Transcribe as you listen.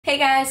Hey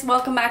guys,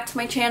 welcome back to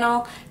my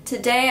channel.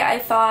 Today I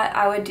thought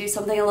I would do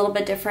something a little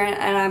bit different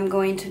and I'm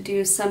going to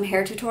do some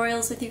hair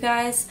tutorials with you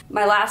guys.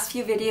 My last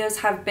few videos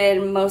have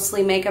been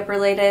mostly makeup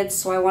related,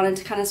 so I wanted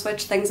to kind of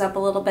switch things up a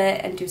little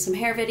bit and do some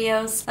hair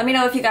videos. Let me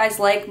know if you guys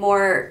like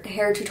more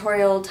hair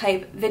tutorial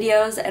type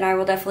videos and I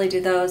will definitely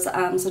do those.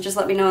 So just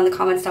let me know in the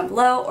comments down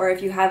below, or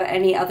if you have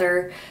any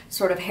other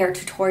sort of hair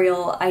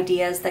tutorial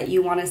ideas that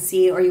you want to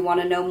see or you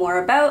want to know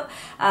more about,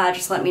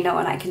 just let me know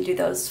and I can do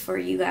those for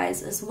you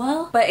guys as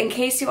well. But in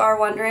case you are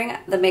wondering,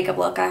 the makeup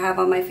look I have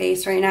on my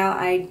face right now,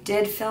 I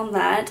did film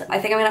that. I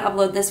think I'm gonna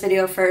upload this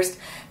video first,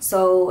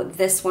 so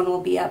this one will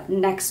be up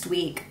next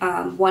week.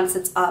 Once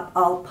it's up,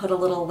 I'll put a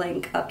little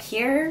link up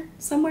here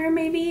somewhere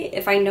maybe,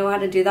 if I know how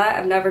to do that.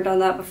 I've never done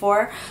that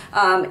before.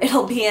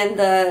 It'll be in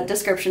the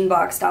description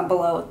box down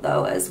below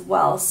though as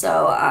well,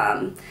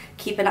 so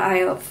keep an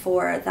eye out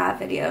for that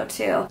video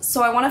too.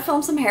 So I want to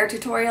film some hair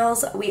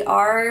tutorials. We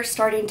are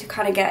starting to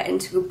kind of get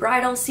into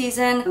bridal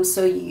season,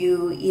 so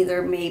you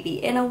either may be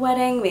in a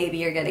wedding, maybe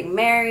you're getting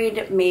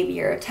married, maybe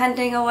you're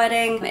attending a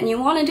wedding, and you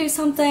want to do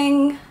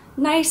something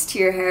nice to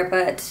your hair,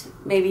 but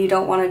maybe you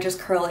don't want to just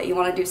curl it. You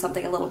want to do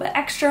something a little bit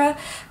extra,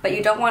 but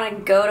you don't want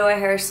to go to a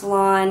hair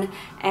salon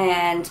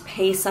and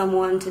pay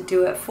someone to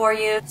do it for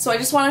you. So I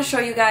just want to show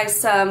you guys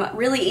some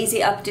really easy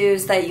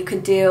updos that you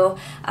could do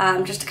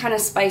just to kind of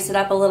spice it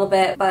up a little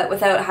bit, but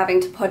without having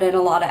to put in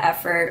a lot of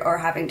effort or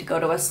having to go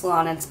to a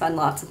salon and spend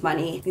lots of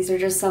money. These are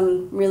just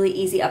some really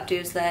easy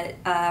updos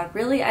that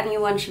really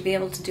anyone should be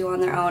able to do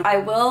on their own. I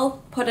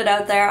will put it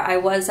out there, I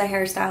was a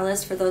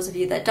hairstylist for those of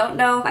you that don't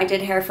know. I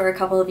did hair for a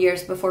couple of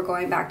years before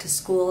going back to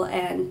school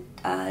and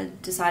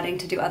deciding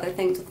to do other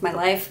things with my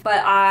life.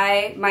 But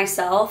I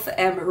myself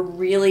am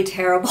really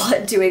terrible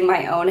at doing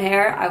my own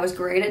hair. I was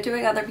great at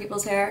doing other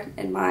people's hair,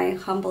 in my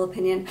humble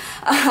opinion.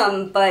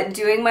 But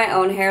doing my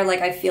own hair,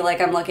 like, I feel like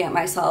I'm looking at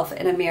myself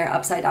in a mirror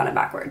upside down and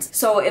backwards.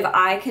 So if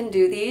I can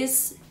do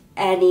these,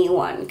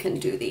 anyone can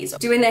do these.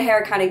 Doing the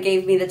hair kind of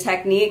gave me the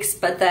techniques,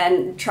 but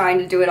then trying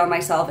to do it on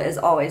myself is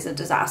always a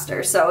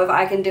disaster. So if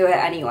I can do it,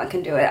 anyone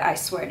can do it, I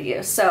swear to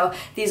you. So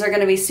these are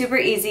gonna be super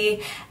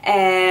easy,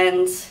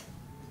 and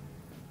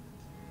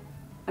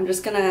I'm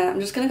just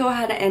gonna go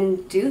ahead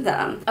and do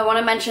them. I want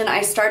to mention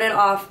I started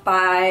off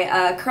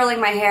by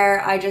curling my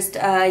hair. I just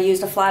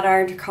used a flat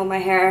iron to curl my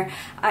hair.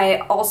 I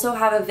also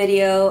have a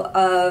video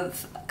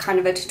of kind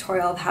of a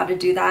tutorial of how to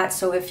do that,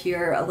 so if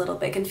you're a little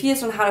bit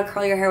confused on how to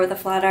curl your hair with a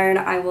flat iron,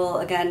 I will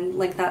again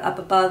link that up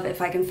above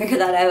if I can figure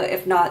that out.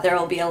 If not, there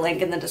will be a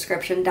link in the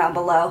description down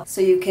below, so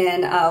you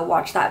can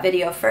watch that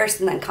video first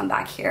and then come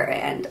back here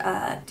and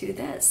do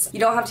this.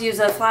 You don't have to use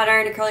a flat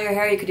iron to curl your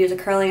hair, you could use a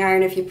curling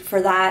iron if you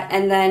prefer that,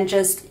 and then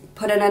just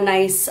put in a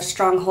nice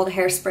stronghold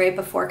hairspray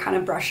before kind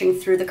of brushing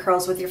through the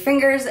curls with your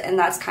fingers, and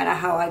that's kind of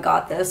how I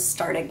got this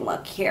starting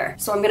look here.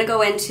 So I'm gonna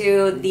go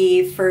into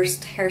the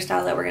first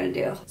hairstyle that we're gonna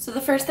do. So the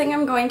first thing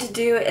I'm going to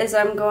do is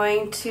I'm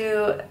going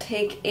to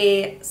take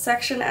a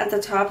section at the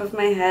top of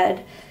my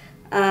head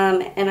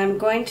and I'm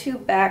going to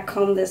back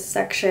comb this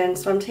section.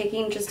 So I'm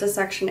taking just a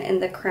section in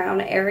the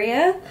crown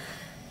area,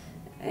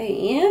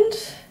 and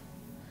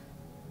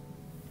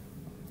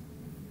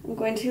I'm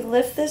going to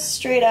lift this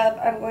straight up.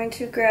 I'm going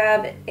to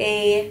grab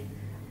a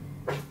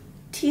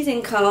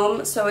teasing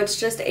comb, so it's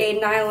just a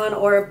nylon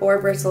or a boar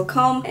bristle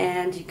comb,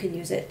 and you can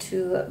use it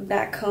to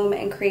back comb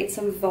and create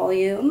some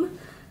volume.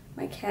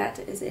 My cat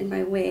is in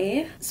my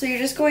way. So you're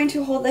just going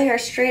to hold the hair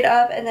straight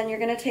up, and then you're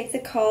going to take the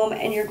comb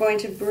and you're going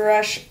to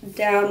brush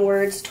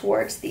downwards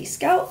towards the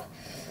scalp.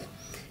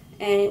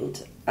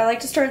 And I like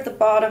to start at the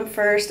bottom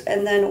first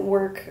and then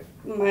work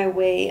my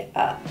way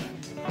up.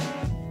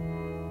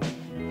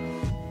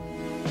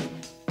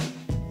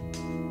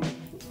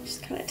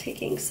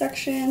 Taking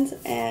sections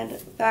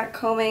and back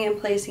combing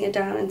and placing it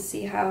down, and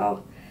see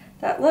how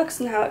that looks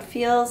and how it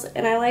feels.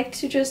 And I like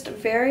to just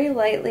very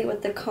lightly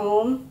with the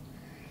comb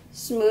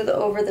smooth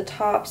over the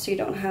top so you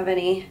don't have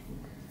any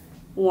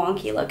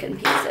wonky looking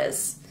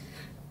pieces.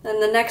 Then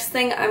the next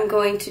thing I'm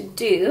going to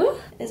do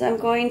is I'm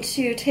going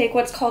to take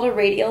what's called a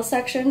radial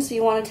section. So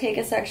you want to take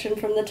a section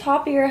from the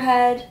top of your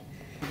head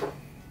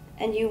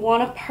and you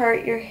want to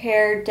part your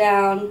hair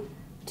down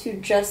to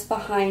just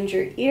behind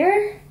your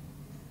ear.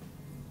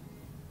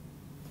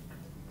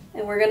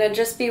 And we're gonna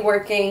just be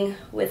working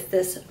with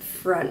this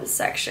front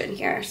section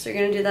here. So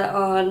you're gonna do that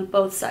on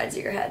both sides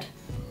of your head.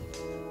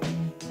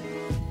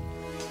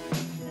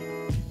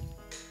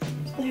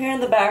 So the hair in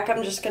the back,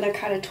 I'm just gonna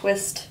kind of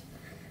twist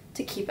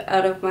to keep it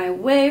out of my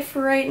way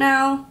for right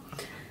now.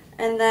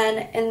 And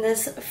then in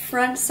this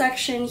front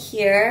section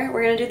here,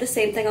 we're gonna do the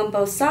same thing on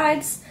both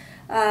sides,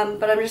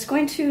 but I'm just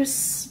going to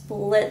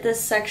split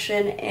this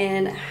section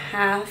in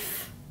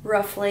half,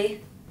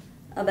 roughly,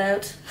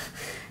 about,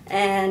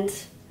 and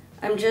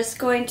I'm just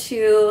going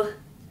to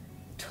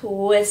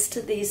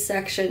twist these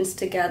sections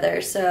together,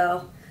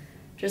 so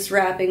just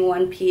wrapping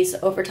one piece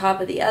over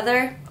top of the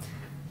other.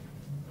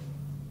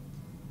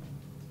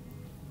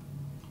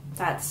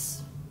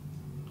 That's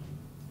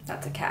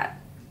a cat.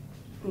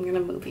 I'm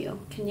gonna move you.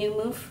 Can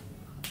you move?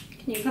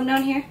 Can you come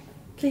down here?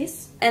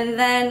 please. And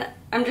then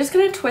I'm just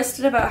gonna twist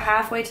it about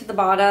halfway to the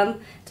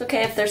bottom. It's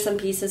okay if there's some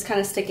pieces kind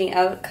of sticking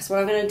out, because what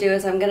I'm gonna do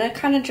is I'm gonna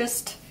kind of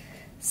just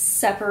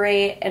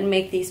separate and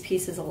make these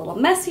pieces a little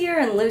messier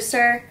and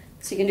looser.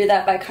 So you can do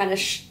that by kind of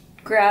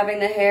grabbing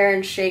the hair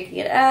and shaking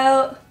it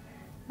out.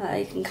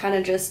 You can kind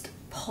of just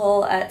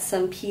pull at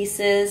some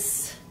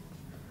pieces.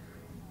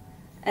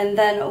 And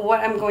then what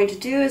I'm going to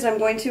do is I'm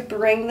going to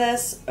bring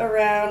this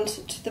around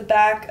to the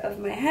back of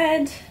my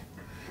head.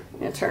 I'm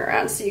going to turn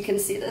around so you can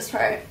see this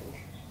part.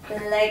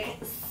 Like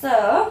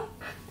so.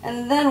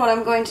 And then what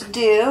I'm going to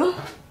do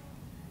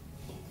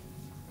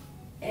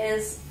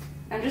is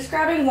I'm just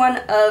grabbing one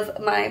of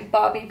my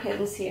bobby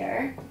pins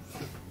here.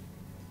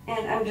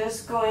 And I'm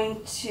just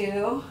going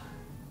to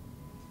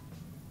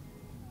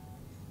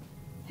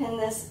pin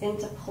this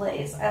into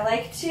place. I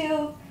like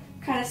to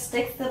kind of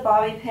stick the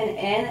bobby pin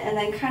in and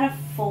then kind of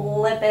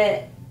flip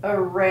it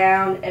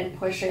around and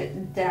push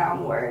it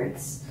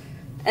downwards.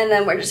 And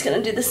then we're just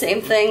going to do the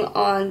same thing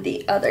on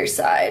the other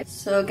side.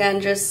 So again,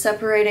 just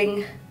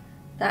separating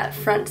that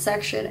front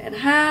section in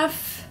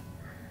half,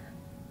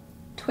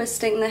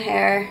 twisting the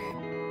hair,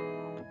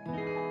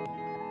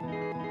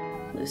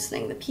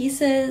 loosening the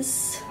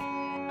pieces.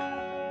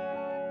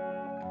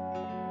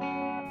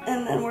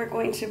 And then we're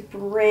going to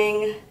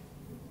bring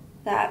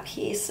that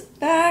piece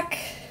back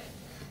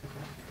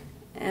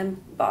and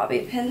bobby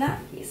pin that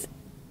piece.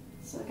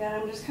 So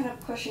again, I'm just kind of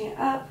pushing it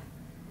up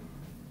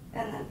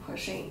and then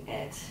pushing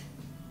it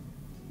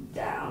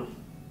down.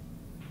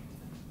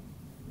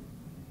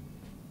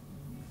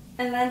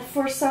 And then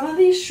for some of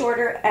these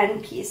shorter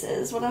end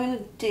pieces, what I'm going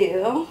to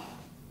do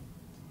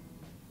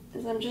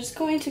is I'm just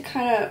going to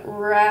kind of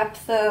wrap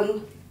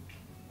them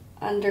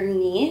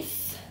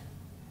underneath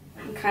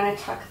and kind of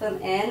tuck them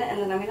in,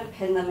 and then I'm going to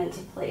pin them into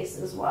place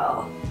as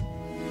well.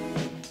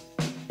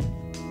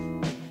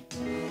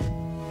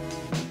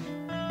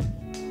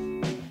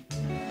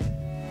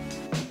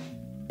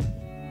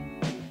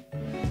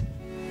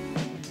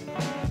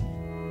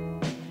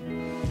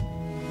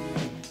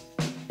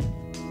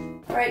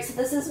 Alright, so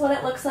this is what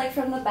it looks like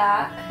from the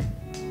back.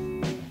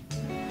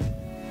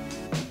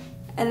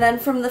 And then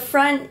from the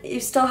front, you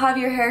still have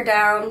your hair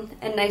down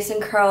and nice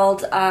and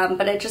curled,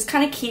 but it just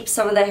kind of keeps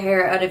some of the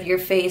hair out of your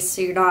face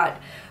so you're not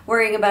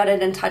worrying about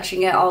it and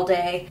touching it all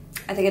day.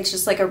 I think it's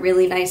just like a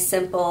really nice,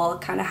 simple,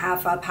 kind of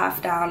half up,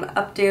 half down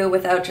updo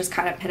without just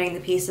kind of pinning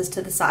the pieces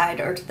to the side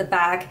or to the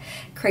back.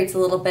 Creates a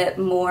little bit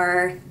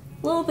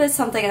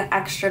something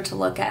extra to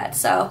look at.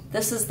 So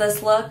this is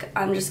this look.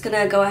 I'm just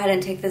gonna go ahead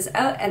and take this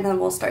out and then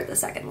we'll start the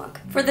second look.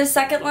 For the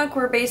second look,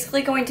 we're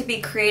basically going to be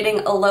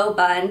creating a low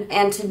bun,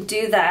 and to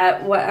do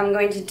that, what I'm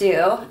going to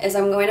do is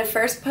I'm going to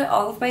first put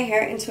all of my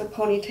hair into a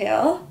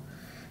ponytail.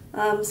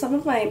 Some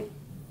of my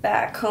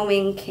back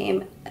combing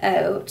came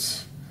out,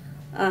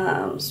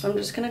 so I'm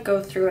just gonna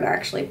go through and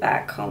actually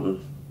back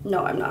comb.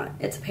 No, I'm not.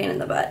 It's a pain in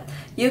the butt.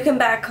 You can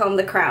back comb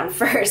the crown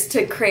first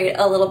to create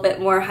a little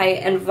bit more height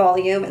and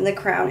volume in the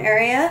crown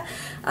area.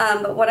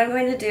 But what I'm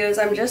going to do is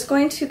I'm just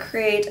going to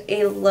create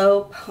a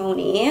low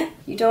pony.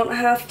 You don't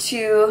have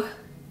to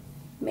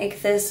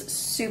make this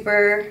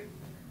super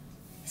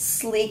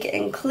sleek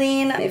and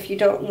clean. If you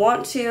don't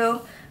want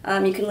to,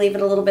 you can leave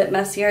it a little bit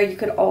messier. You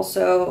could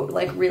also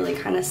like really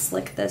kind of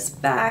slick this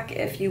back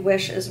if you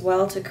wish as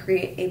well to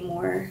create a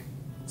more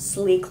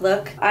sleek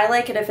look. I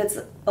like it if it's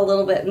a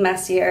little bit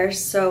messier,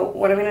 so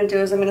what I'm going to do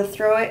is I'm going to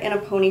throw it in a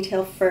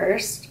ponytail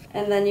first,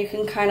 and then you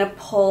can kind of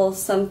pull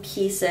some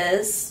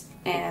pieces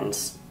and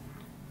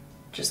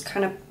just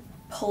kind of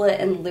pull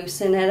it and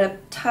loosen it a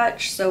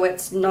touch so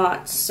it's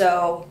not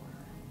so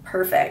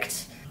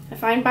perfect. I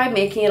find by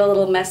making it a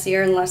little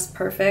messier and less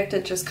perfect,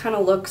 it just kind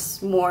of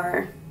looks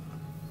more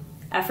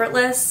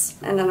effortless.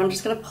 And then I'm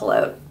just going to pull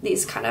out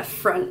these kind of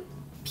front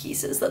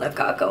pieces that I've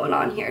got going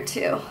on here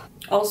too.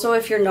 Also,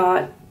 if you're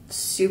not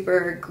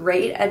super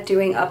great at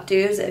doing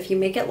updos, if you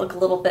make it look a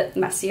little bit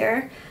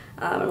messier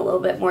and a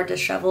little bit more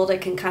disheveled, it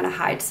can kind of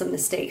hide some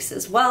mistakes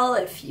as well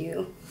if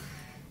you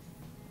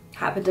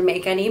happen to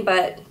make any,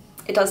 but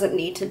it doesn't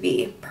need to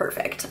be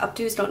perfect.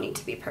 Updos don't need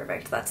to be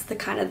perfect. That's the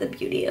kind of the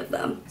beauty of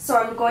them. So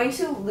I'm going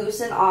to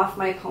loosen off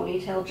my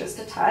ponytail just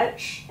a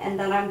touch, and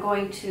then I'm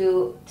going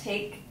to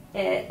take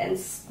it and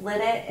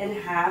split it in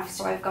half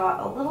so I've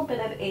got a little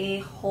bit of a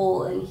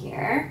hole in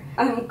here.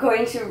 I'm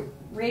going to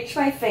reach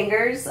my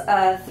fingers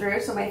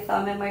through, so my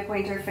thumb and my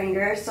pointer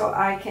finger, so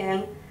I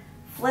can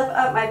flip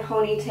up my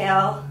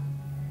ponytail,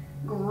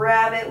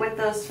 grab it with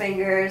those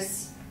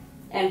fingers,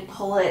 and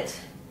pull it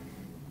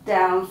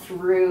down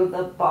through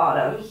the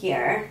bottom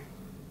here.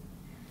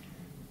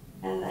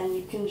 And then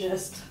you can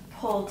just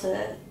pull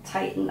to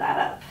tighten that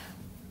up.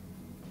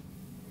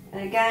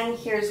 And again,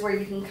 here's where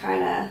you can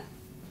kind of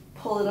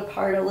pull it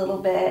apart a little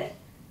bit,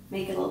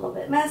 make it a little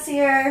bit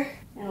messier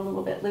and a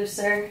little bit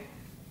looser.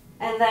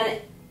 And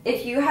then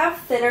if you have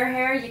thinner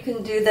hair, you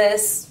can do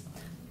this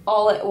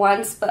all at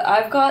once, but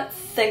I've got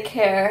thick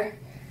hair,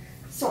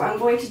 so I'm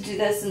going to do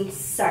this in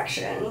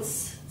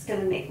sections. It's going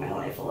to make my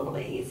life a little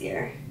bit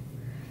easier.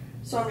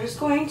 So I'm just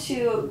going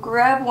to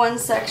grab one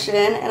section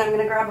and I'm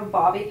going to grab a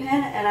bobby pin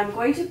and I'm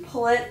going to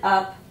pull it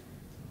up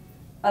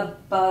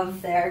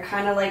above there,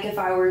 kind of like if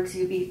I were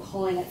to be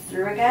pulling it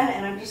through again,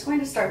 and I'm just going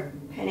to start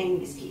pinning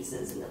these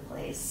pieces into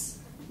place.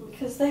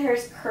 Because the hair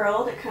is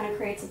curled, it kind of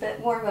creates a bit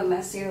more of a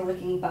messier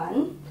looking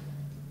bun.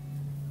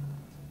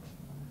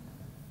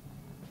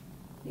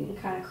 You can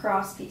kind of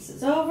cross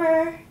pieces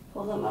over,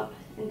 pull them up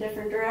in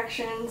different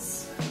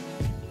directions.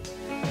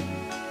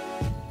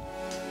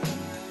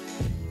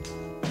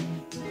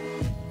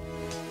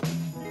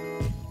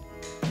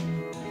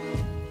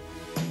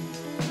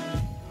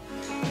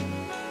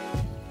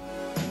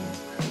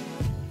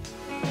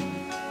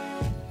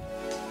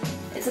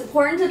 It's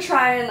important to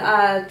try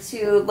and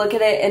to look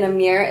at it in a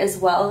mirror as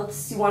well.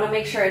 So you want to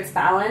make sure it's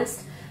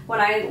balanced. When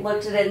I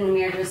looked at it in the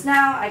mirror just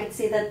now, I could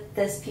see that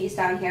this piece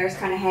down here is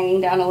kind of hanging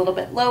down a little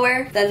bit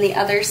lower than the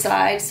other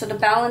side. So to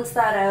balance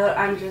that out,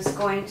 I'm just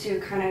going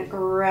to kind of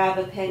grab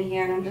a pin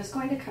here and I'm just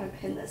going to kind of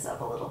pin this up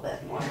a little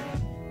bit more.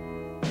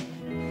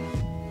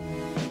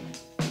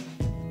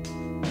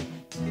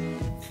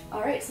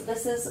 Alright, so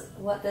this is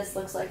what this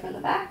looks like from the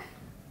back.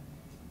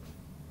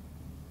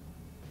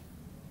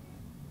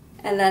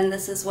 And then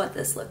this is what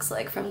this looks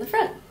like from the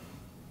front.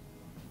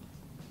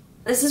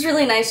 This is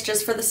really nice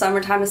just for the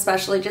summertime,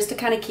 especially just to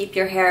kind of keep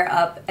your hair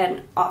up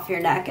and off your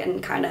neck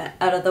and kind of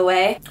out of the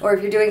way. Or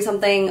if you're doing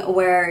something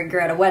where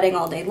you're at a wedding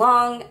all day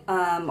long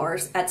or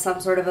at some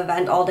sort of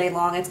event all day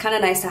long, it's kind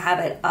of nice to have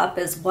it up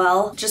as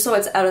well, just so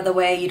it's out of the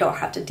way. You don't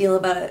have to deal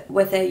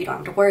with it, you don't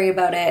have to worry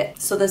about it.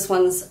 So this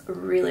one's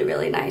really,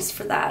 really nice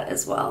for that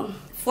as well.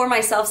 For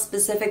myself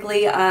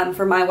specifically,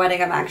 for my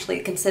wedding, I'm actually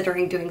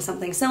considering doing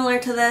something similar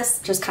to this,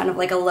 just kind of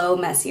like a low,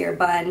 messier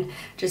bun,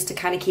 just to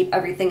kind of keep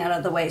everything out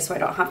of the way so I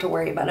don't have to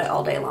worry about it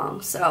all day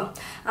long. So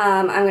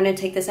I'm going to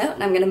take this out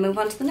and I'm going to move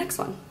on to the next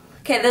one.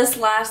 Okay, this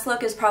last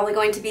look is probably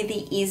going to be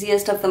the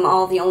easiest of them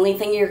all. The only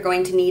thing you're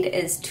going to need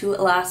is 2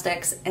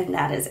 elastics and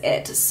that is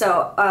it.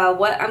 So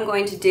what I'm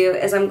going to do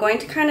is I'm going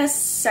to kind of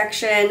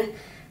section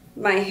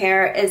my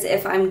hair as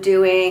if I'm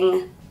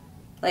doing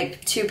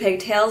like 2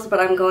 pigtails, but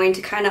I'm going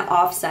to kind of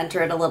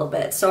off-center it a little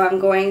bit. So I'm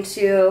going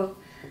to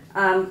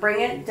bring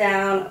it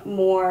down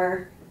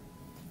more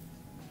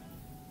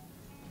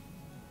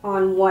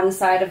on one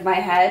side of my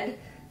head,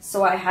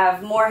 so I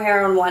have more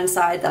hair on one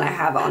side than I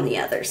have on the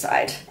other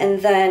side.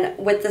 And then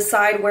with the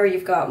side where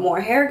you've got more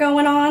hair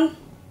going on,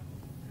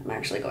 I'm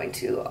actually going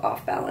to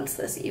off-balance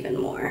this even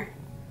more.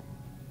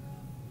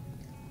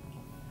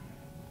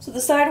 So the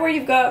side where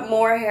you've got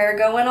more hair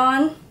going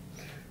on,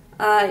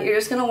 you're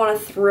just going to want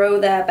to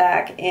throw that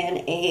back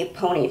in a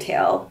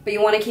ponytail. But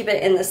you want to keep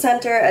it in the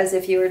center as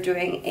if you were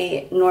doing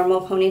a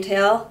normal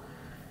ponytail.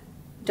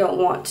 Don't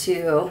want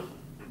to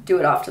do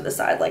it off to the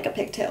side like a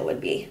pigtail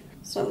would be.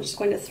 So I'm just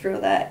going to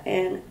throw that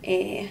in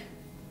an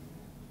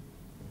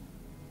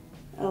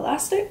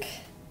elastic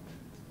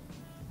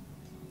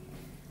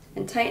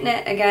and tighten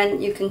it.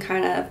 Again, you can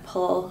kind of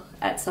pull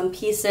at some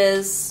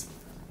pieces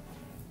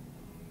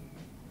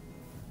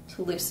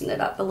to loosen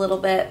it up a little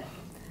bit.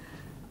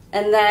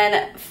 And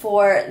then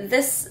for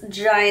this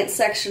giant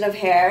section of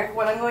hair,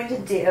 what I'm going to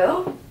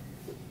do,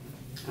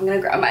 I'm going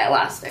to grab my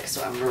elastic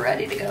so I'm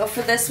ready to go.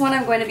 For this one,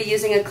 I'm going to be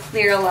using a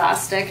clear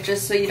elastic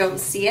just so you don't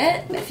see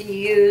it. If you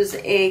use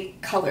a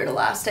colored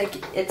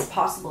elastic, it's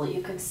possible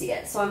you could see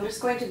it. So I'm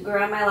just going to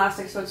grab my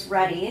elastic so it's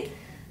ready.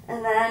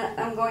 And then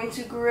I'm going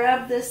to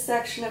grab this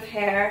section of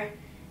hair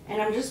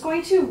and I'm just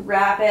going to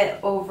wrap it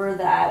over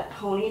that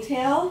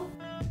ponytail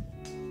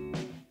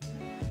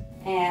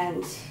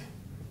and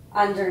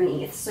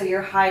underneath, so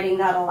you're hiding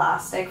that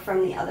elastic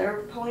from the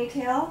other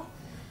ponytail.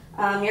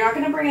 You're not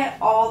going to bring it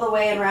all the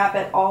way and wrap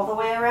it all the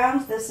way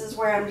around. This is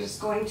where I'm just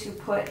going to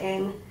put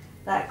in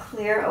that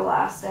clear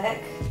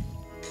elastic.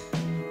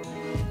 So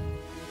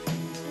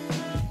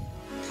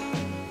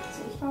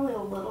it's probably a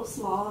little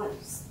small and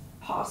it's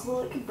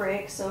possible it could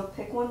break, so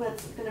pick one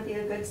that's going to be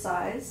a good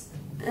size.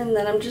 And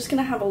then I'm just going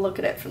to have a look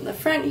at it from the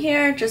front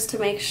here just to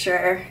make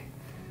sure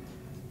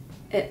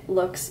it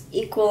looks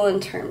equal in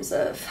terms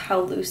of how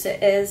loose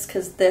it is,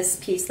 because this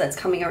piece that's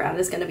coming around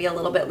is going to be a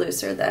little bit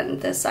looser than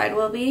this side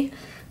will be.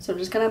 So I'm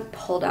just going to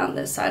pull down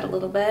this side a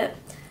little bit.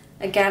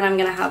 Again, I'm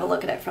going to have a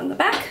look at it from the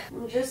back.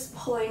 I'm just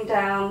pulling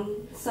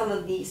down some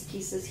of these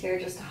pieces here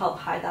just to help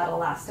hide that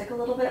elastic a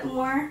little bit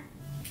more.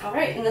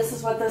 Alright, and this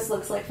is what this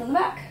looks like from the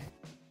back.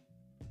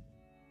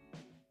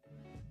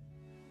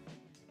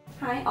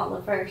 Hi,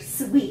 Oliver,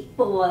 sweet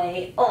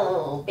boy.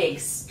 Oh, big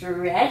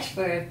stretch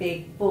for a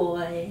big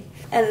boy.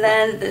 And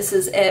then this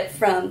is it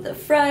from the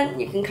front.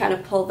 You can kind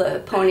of pull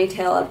the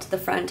ponytail up to the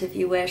front if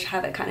you wish,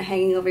 have it kind of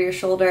hanging over your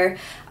shoulder.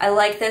 I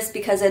like this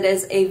because it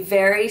is a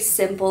very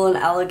simple and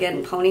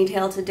elegant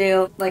ponytail to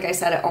do. Like I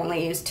said, it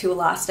only used 2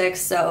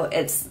 elastics, so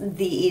it's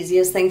the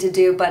easiest thing to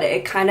do, but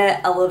it kind of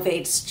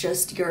elevates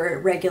just your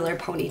regular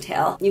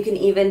ponytail. You can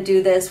even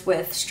do this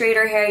with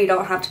straighter hair. You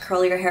don't have to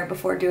curl your hair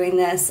before doing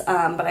this,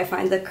 but I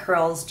find the curls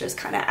just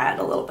kind of add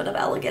a little bit of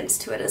elegance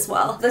to it as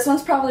well. This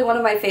one's probably one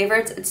of my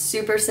favorites. It's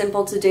super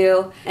simple to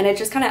do and it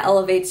just kind of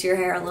elevates your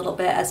hair a little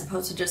bit as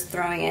opposed to just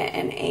throwing it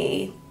in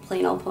a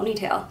plain old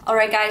ponytail.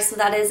 Alright guys, so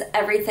that is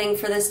everything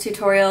for this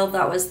tutorial.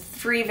 That was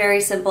 3 very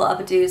simple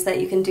updos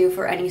that you can do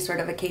for any sort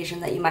of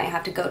occasion that you might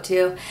have to go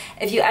to.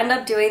 If you end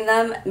up doing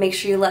them, make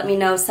sure you let me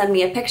know, send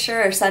me a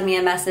picture or send me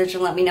a message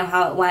and let me know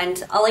how it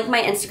went. I'll link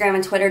my Instagram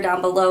and Twitter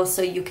down below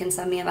so you can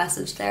send me a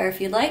message there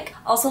if you'd like.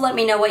 Also let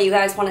me know what you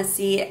guys want to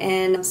see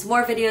in some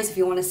more videos. If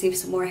you want to see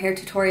some more hair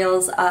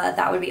tutorials,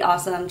 that would be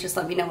awesome. Just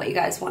let me know what you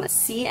guys want to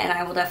see and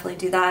I will definitely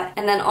do that.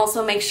 And then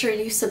also make sure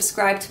you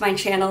subscribe to my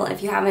channel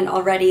if you haven't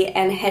already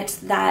and hit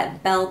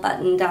that bell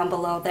button down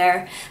below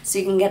there so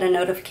you can get a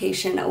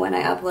notification when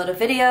I upload a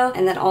video,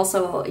 and then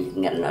also you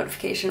can get a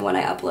notification when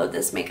I upload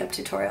this makeup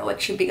tutorial,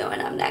 which should be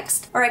going up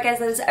next. Alright guys,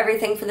 that is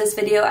everything for this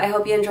video. I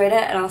hope you enjoyed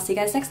it and I'll see you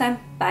guys next time.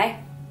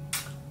 Bye!